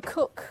Bowen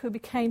Cook, who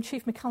became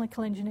Chief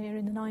Mechanical Engineer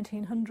in the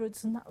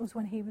 1900s, and that was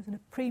when he was a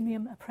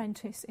premium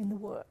apprentice in the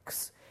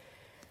works.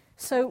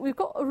 So we've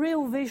got a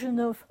real vision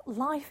of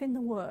life in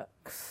the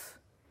works.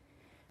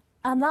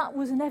 And that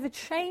was an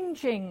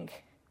ever-changing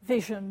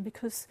vision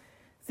because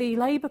the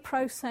labour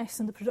process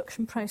and the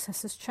production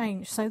process has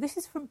changed. So this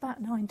is from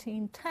about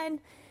 1910,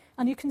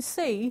 and you can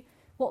see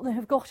what they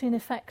have got in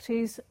effect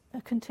is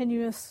a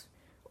continuous,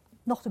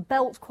 not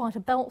quite a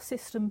belt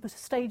system, but a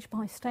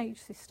stage-by-stage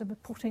system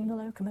of putting the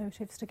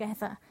locomotives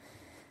together.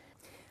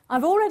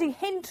 I've already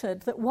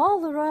hinted that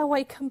while the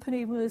railway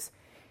company was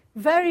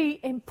very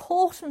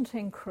important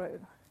in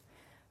Crewe,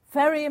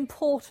 very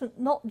important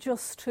not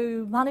just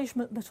to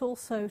management but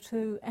also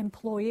to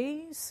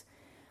employees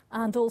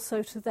and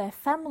also to their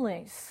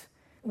families.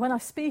 When I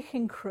speak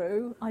in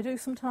Crewe, I do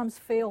sometimes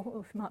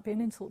feel, it might be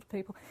an insult to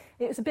people,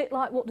 it's a bit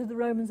like what did the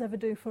Romans ever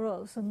do for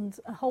us, and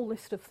a whole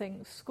list of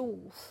things,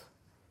 schools,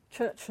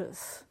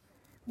 churches,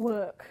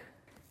 work,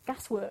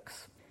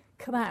 gasworks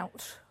come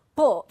out.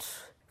 But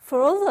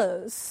for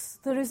others,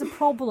 there is a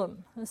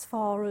problem as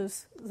far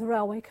as the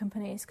railway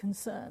company is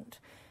concerned.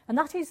 And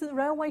that is that the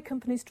railway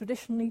companies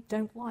traditionally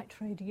don't like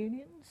trade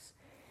unions.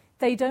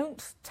 They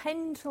don't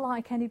tend to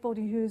like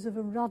anybody who's of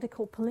a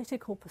radical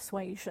political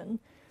persuasion,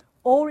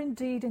 or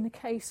indeed, in the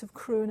case of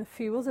Crewe and a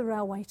few other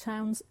railway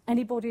towns,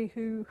 anybody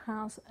who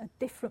has a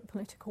different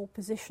political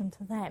position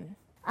to them.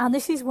 And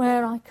this is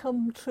where I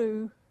come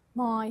to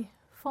my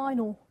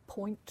final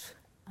point,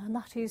 and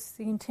that is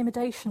the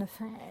intimidation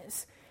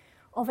affairs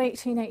of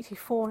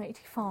 1884,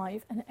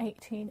 85 and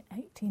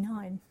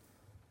 1889.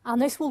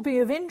 And this will be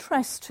of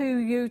interest to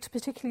you, to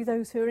particularly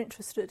those who are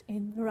interested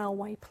in the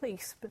railway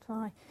police, but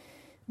I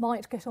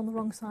might get on the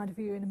wrong side of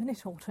you in a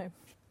minute or two.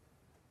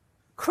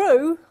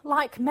 Crewe,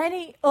 like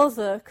many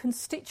other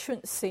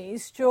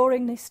constituencies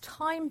during this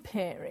time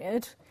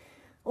period,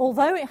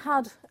 although it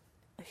had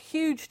a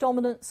huge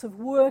dominance of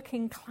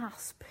working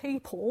class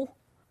people.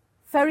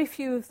 Very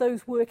few of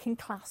those working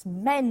class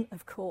men,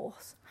 of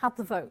course, had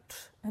the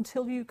vote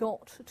until you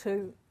got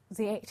to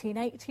the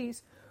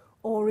 1880s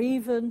or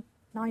even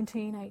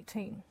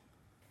 1918.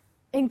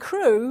 In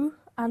Crewe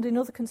and in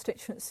other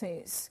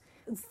constituencies,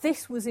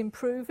 this was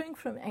improving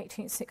from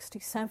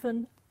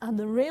 1867, and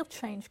the real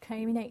change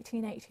came in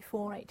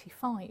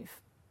 1884-85.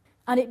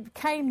 And it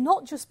came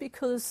not just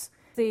because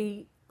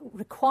the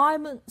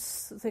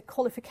requirements, the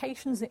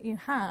qualifications that you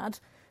had,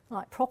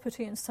 like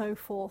property and so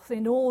forth,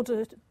 in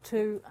order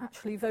to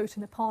actually vote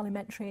in a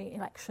parliamentary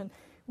election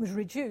was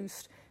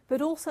reduced,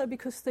 but also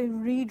because they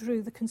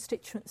redrew the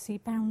constituency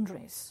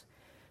boundaries.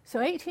 So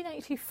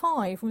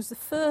 1885 was the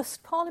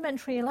first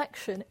parliamentary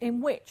election in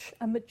which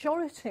a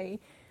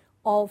majority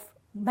of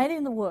men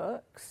in the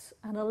works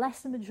and a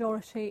lesser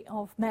majority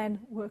of men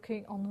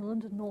working on the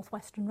London North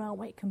Western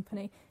Railway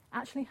Company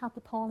actually had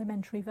the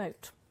parliamentary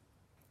vote.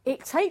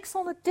 It takes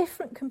on a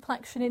different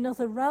complexion in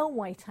other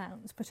railway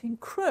towns, but in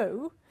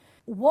Crewe,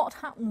 what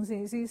happens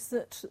is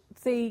that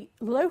the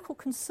local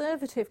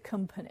Conservative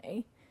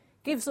company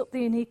gives up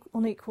the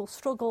unequal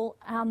struggle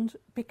and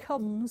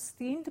becomes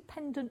the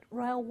Independent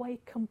Railway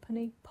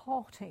Company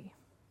Party.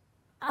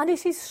 And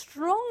it is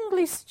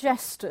strongly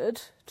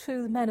suggested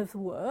to the men of the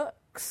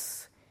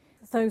works,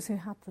 those who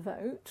had the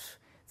vote,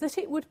 that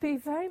it would be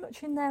very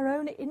much in their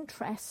own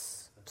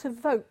interests to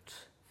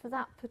vote for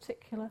that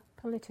particular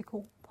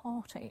political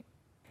party.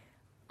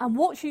 And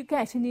what you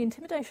get in the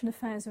intimidation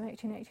affairs of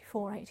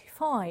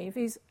 1884-85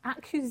 is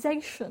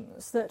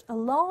accusations that a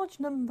large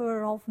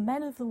number of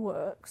men of the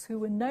works who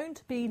were known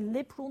to be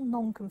liberal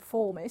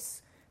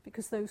nonconformists,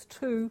 because those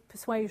two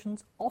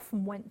persuasions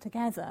often went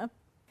together,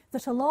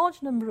 that a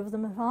large number of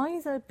them have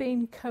either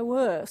been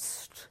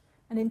coerced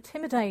and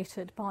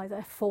intimidated by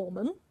their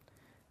foreman.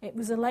 It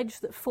was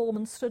alleged that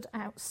foremen stood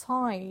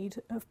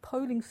outside of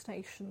polling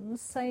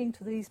stations saying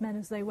to these men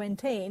as they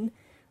went in,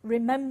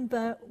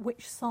 "Remember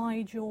which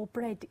side your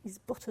bread is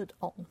buttered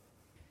on,"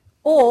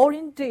 or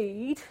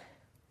indeed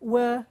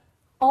were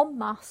en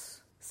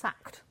masse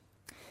sacked.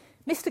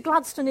 Mr.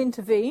 Gladstone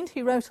intervened.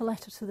 He wrote a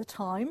letter to the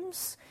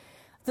Times.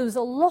 There was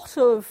a lot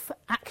of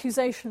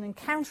accusation and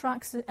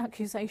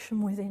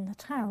counter-accusation within the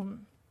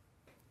town.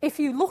 If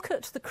you look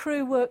at the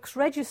Crewe Works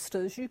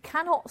registers, you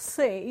cannot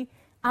see,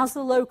 as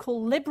the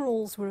local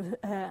Liberals were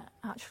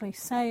actually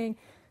saying,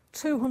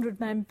 200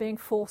 men being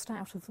forced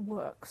out of the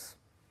works.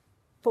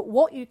 But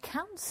what you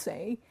can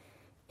see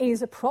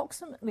is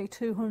approximately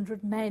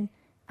 200 men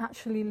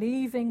actually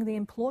leaving the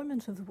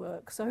employment of the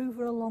works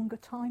over a longer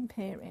time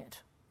period.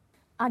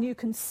 And you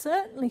can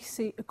certainly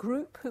see a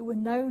group who were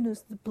known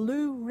as the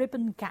Blue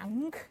Ribbon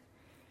Gang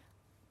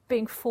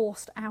being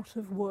forced out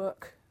of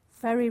work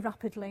very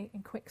rapidly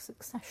in quick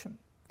succession.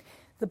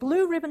 The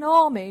Blue Ribbon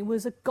Army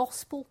was a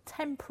gospel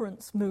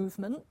temperance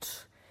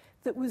movement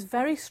that was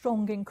very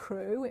strong in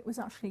Crewe. It was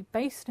actually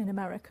based in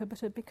America,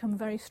 but had become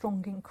very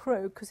strong in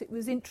Crewe because it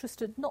was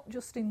interested not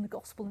just in the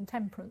gospel and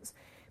temperance,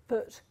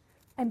 but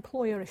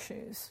employer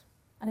issues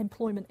and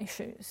employment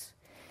issues.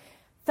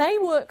 They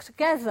worked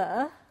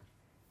together,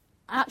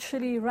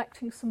 actually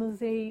erecting some of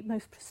the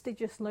most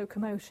prestigious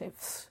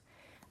locomotives.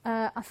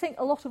 I think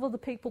a lot of other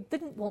people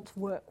didn't want to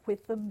work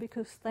with them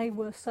because they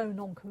were so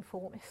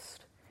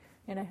nonconformist,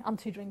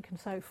 anti-drink and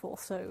so forth,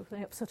 so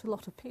they upset a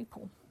lot of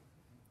people.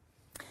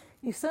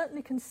 You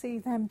certainly can see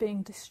them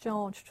being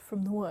discharged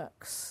from the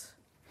works.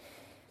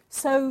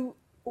 So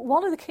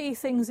one of the key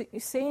things that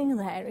you're seeing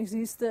there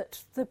is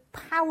that the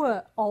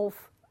power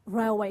of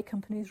railway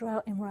companies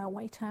in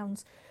railway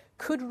towns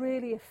could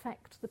really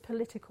affect the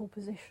political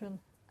position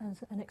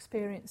and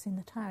experience in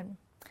the town.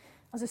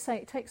 As I say,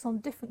 it takes on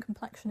different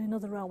complexion in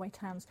other railway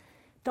towns.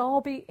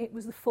 Derby, it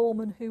was the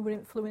foremen who were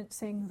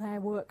influencing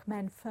their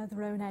workmen for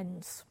their own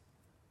ends.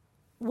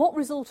 What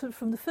resulted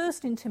from the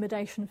first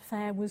intimidation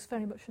affair was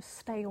very much a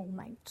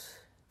stalemate.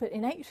 But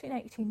in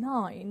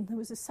 1889, there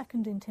was a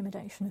second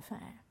intimidation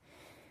affair.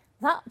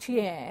 That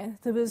year,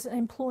 there was an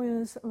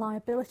Employers'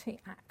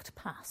 Liability Act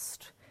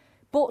passed,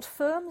 but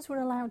firms were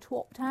allowed to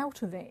opt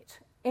out of it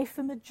if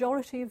a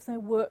majority of their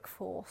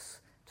workforce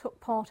took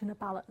part in a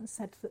ballot and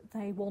said that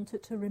they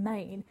wanted to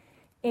remain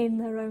in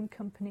their own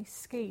company's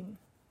scheme.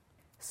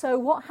 So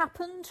what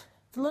happened?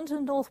 The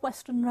London North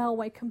Western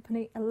Railway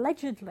Company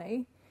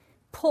allegedly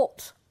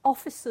put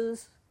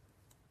officers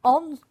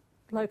on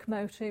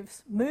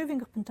locomotives,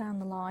 moving up and down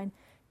the line,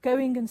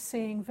 going and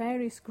seeing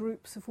various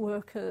groups of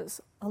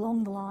workers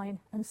along the line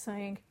and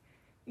saying,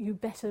 you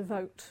better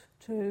vote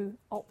to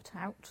opt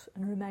out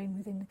and remain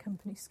within the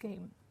company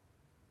scheme.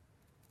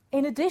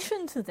 In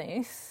addition to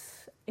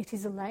this, it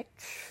is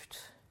alleged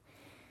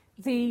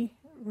the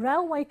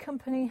railway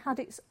company had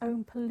its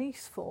own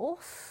police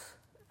force,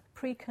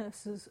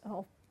 precursors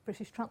of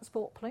British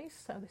Transport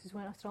Police, so this is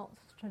where I start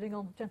treading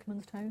on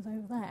gentlemen's toes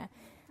over there.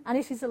 And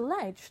it is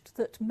alleged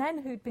that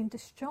men who'd been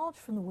discharged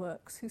from the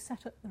works, who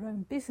set up their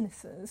own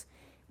businesses,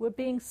 were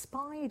being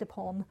spied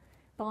upon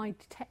by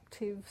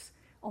detectives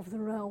of the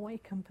railway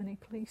company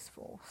police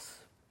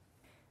force.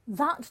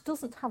 That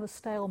doesn't have a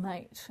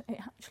stalemate, it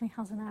actually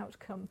has an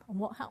outcome. And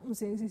what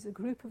happens is a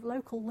group of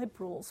local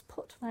Liberals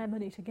put their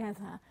money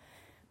together,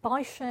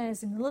 buy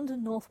shares in the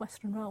London North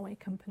Western Railway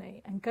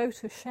Company and go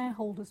to a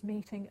shareholders'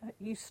 meeting at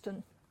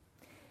Euston,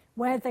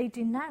 where they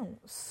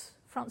denounce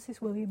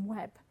Francis William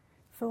Webb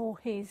for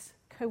his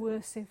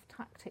coercive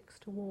tactics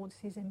towards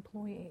his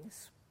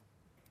employees.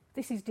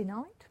 This is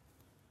denied,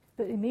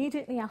 but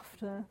immediately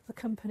after, the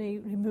company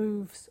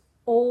removes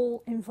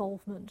all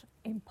involvement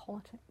in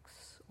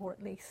politics, or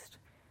at least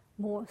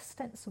more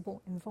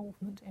ostensible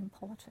involvement in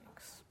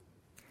politics.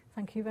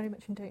 Thank you very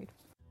much indeed.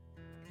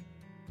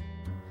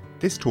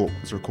 This talk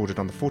was recorded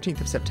on the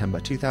 14th of September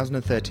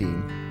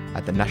 2013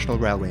 at the National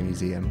Railway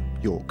Museum,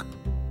 York.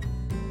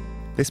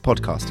 This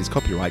podcast is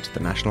copyright the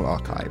National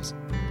Archives.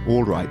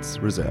 All rights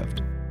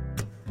reserved.